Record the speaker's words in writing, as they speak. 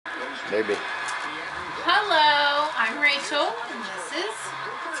Maybe. Hello, I'm Rachel, and this is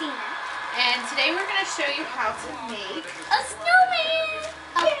Tina. And today we're going to show you how to make A snowman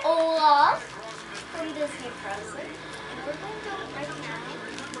of Olaf from Disney Frozen. And we're going to do it right now.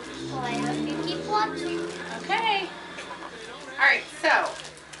 So I hope you keep watching. Okay. Alright, so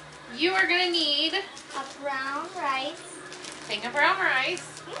you are going to need A brown rice. thing of brown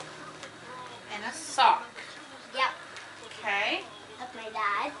rice and a sock. Yep. Okay? Of my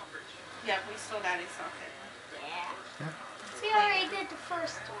dad. Yep, we stole Daddy's sock. Yeah. We already did the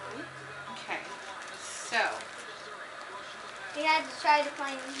first one. Okay. So, We had to try to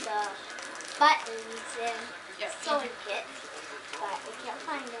find the buttons and yep. sewing kit. But we can't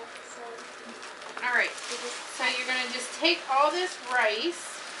find it, so Alright. we just So you're going to just take all this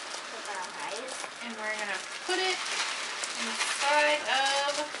rice the brown rice. and we're going to put it inside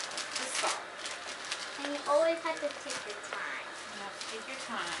of the sock. And you always have to take your time. You have to take your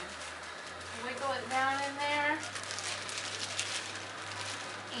time. Wiggle it down in there.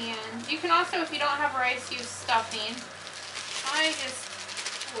 And you can also, if you don't have rice, use stuffing. I just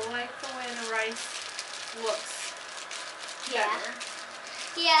like the way the rice looks better.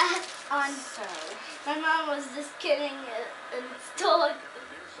 Yeah. So, My mom was just kidding and still.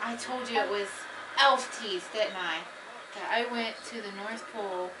 I told you it was elf teeth, didn't I? That I went to the North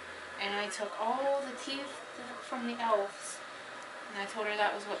Pole and I took all the teeth from the elves and I told her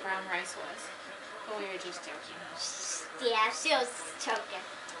that was what brown rice was. But we were just joking. Yeah, she was choking.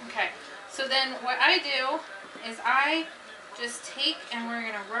 Okay, so then what I do is I just take and we're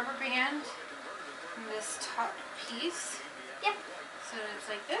going to rubber band this top piece. Yep. So it's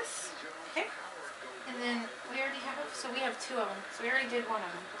like this. Okay. And then we already have, so we have two of them. So we already did one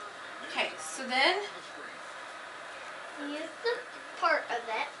of them. Okay, so then We use the part of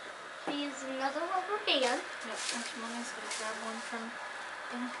it. We use another rubber band. yep, actually, I'm just going to grab one from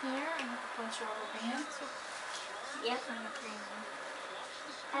in here and a bunch of rubber bands. Yep. I'm gonna green one.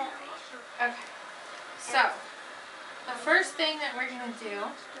 Uh, Okay, so the first thing that we're going to do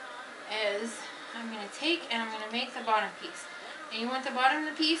is I'm going to take and I'm going to make the bottom piece. And you want the bottom of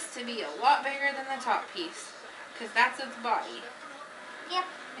the piece to be a lot bigger than the top piece because that's its body. yep.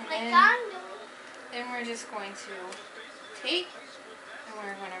 And Like then, I'm doing. then we're just going to take and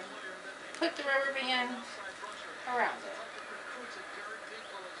we're going to put the rubber band around it.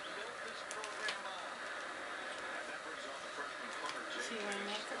 So you're going to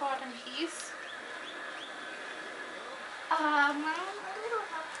make the bottom piece. Mom, a little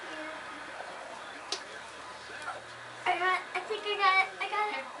help here. I think I got it. I got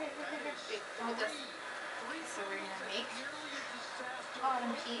it. Wait, hold this. So we're going to make the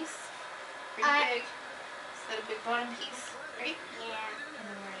bottom piece pretty big. Is that a big bottom piece? Right? Yeah. And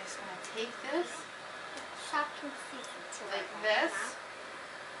then we're just going to take this Shop can see it like this.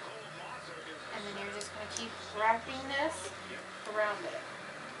 And then you're just going to keep wrapping this around it.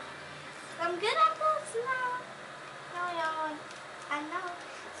 I'm good at this now. No, I know.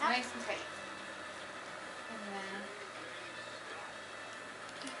 It's nice and tight. And then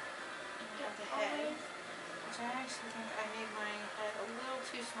you have the head. Which I actually think I made my head a little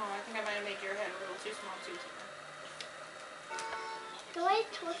too small. I think I might have made your head a little too small too. Do I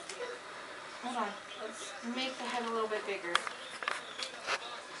twist it? Hold on. Let's make the head a little bit bigger.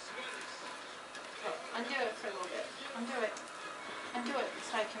 Oh, undo it for a little bit. Undo it. Undo it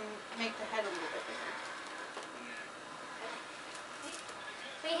so I can make the head a little bit bigger.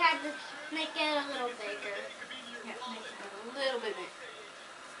 We had to make it a little bigger. Yeah, make the head a little bit bigger.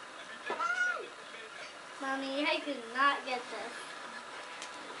 Mommy, I could not get this.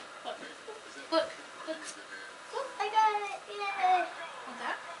 Look. Look. Look. Look, I got it. Yay. Like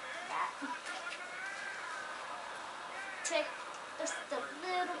that? Take just a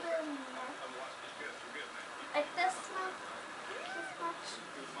little bit more. Like this much. This much.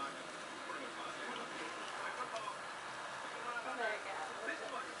 Oh, there we go.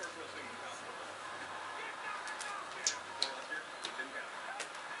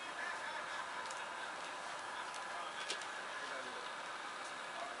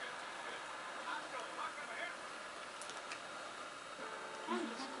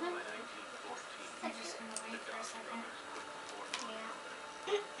 I'm just going to wait for a second.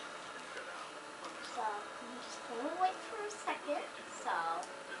 Yeah. So, I'm just going to wait for a second. So,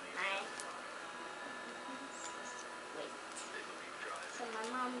 I wait. So my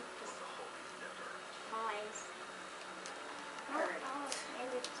mom just always. Oh,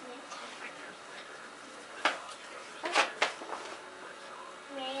 maybe it's me.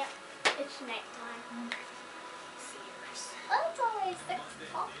 Yeah, it's nighttime. Oh, it's always 6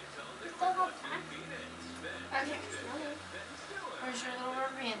 o'clock. We still have time. Okay. Where's your little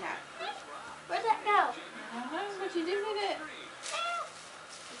rubber band at? you did it.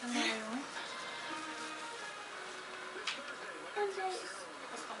 There's another one.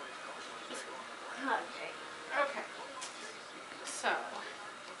 Okay. Okay. So,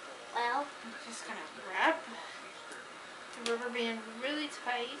 Well, I'm just gonna wrap the rubber band really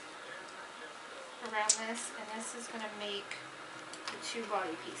tight around this, and this is gonna make the 2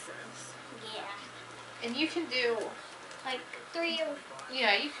 body pieces. yeah. And you can do, Like 3 or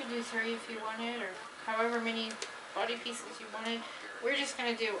yeah, you could do 3 if you wanted, or however many body pieces you wanted. We're just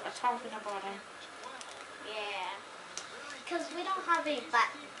gonna do a top and a bottom. yeah. Because we don't have any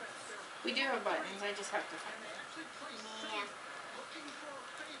buttons. We do have buttons, I just have to find it.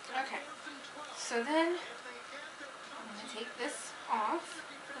 Yeah. Okay, so then I'm going to take this off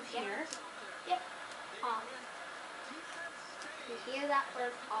of here. Yep. Off. You hear that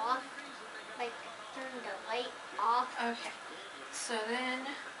word off? Like turn the light off. Okay, so then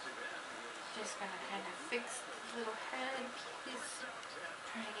just going to kind of fix the little head piece.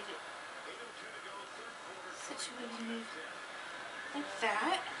 Try to get it situated like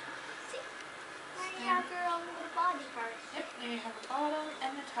that. See? Now you have your own little body part. Yep, now you have a bottom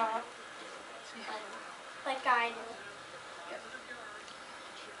and a top. So you have, Like I do. yep.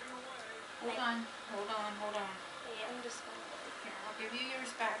 Hold on. Yeah, I'm just gonna Here, I'll give you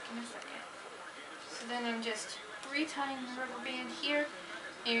yours back in a second. So then I'm just retying the rubber band here,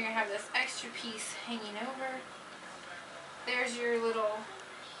 and you're going to have this extra piece hanging over. There's your little,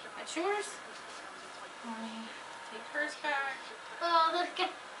 that's yours. Let me take hers back. Oh, look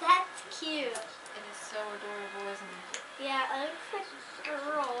at that's cute. It is so adorable, isn't it? Yeah, it looks like a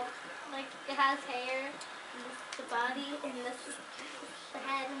girl. Like it has hair, and this is the body, and this is the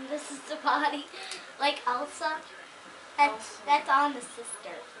head, and this is the body. Like Elsa. That's on the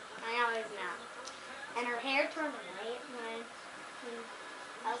sister. I always know. And her hair turned white when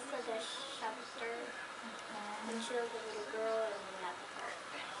Elsa just shoved her. And she was a little girl and we had the part.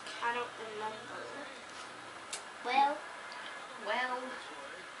 I don't remember. Well,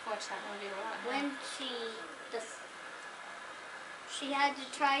 Watch that movie a lot. when she had to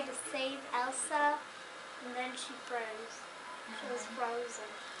try to save Elsa, and then she froze. She was frozen.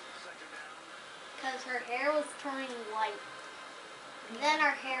 Because her hair was turning white. And then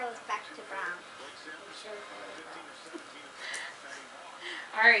her hair was back to brown. She was really brown.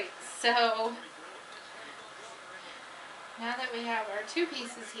 Alright, so now that we have our 2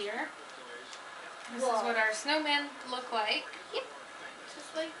 pieces here, this is what our snowmen look like. Yep.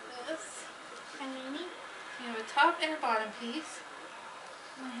 Just like this. And Mimi? You have a top and a bottom piece.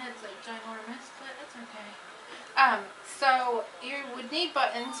 My head's like ginormous, but that's okay. So you would need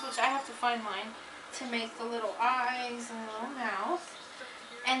buttons, which I have to find mine, to make the little eyes and the little mouth.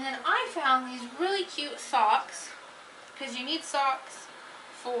 And then I found these really cute socks, because you need socks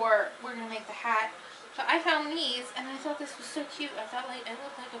for, we're going to make the hat. So I found these, and I thought this was so cute. I thought like it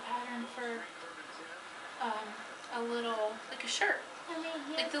looked like a pattern for a little, like a shirt.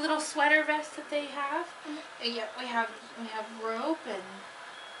 Like the little sweater vest that they have. Yeah, we have rope and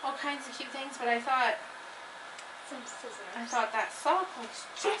all kinds of cute things, but I thought Some scissors. that sock looks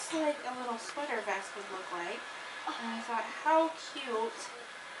just like a little sweater vest would look like. And I thought, how cute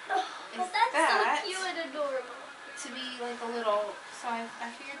is That's that so cute and adorable. to be like a little, so I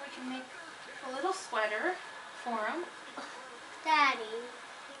figured we can make a little sweater for them. Daddy.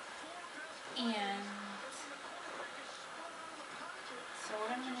 And so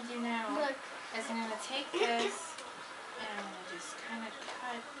what I'm going to do now Look. is I'm going to take this and I'm going to just kind of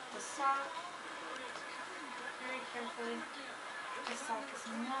cut the sock very carefully. This sock is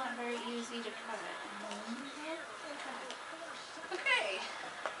not very easy to cut. Okay.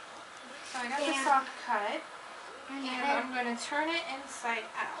 So I got the sock cut and I'm going to turn it inside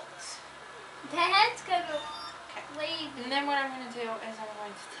out. The head's gonna lay. And then what I'm going to do is I'm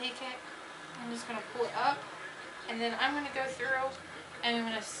going to take it, I'm just going to pull it up, and then I'm going to go through and I'm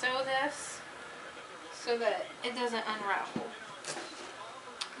going to sew this so that it doesn't unravel.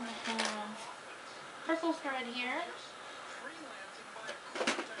 I have purple thread here.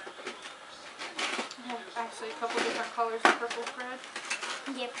 I have actually a couple different colors of purple thread.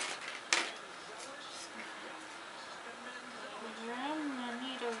 Yep. Around my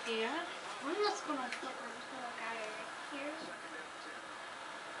needle here. I'm just gonna put my little guy right here.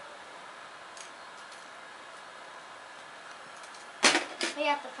 We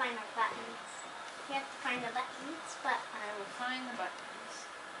have to find our buttons. We have to find the buttons, but I will find the buttons.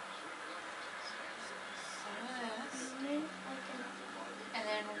 Sew this. And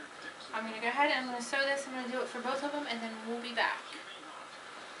then I'm going to go ahead and I'm going to sew this. I'm going to do it for both of them and then we'll be back.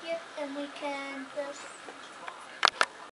 Yep, and we can just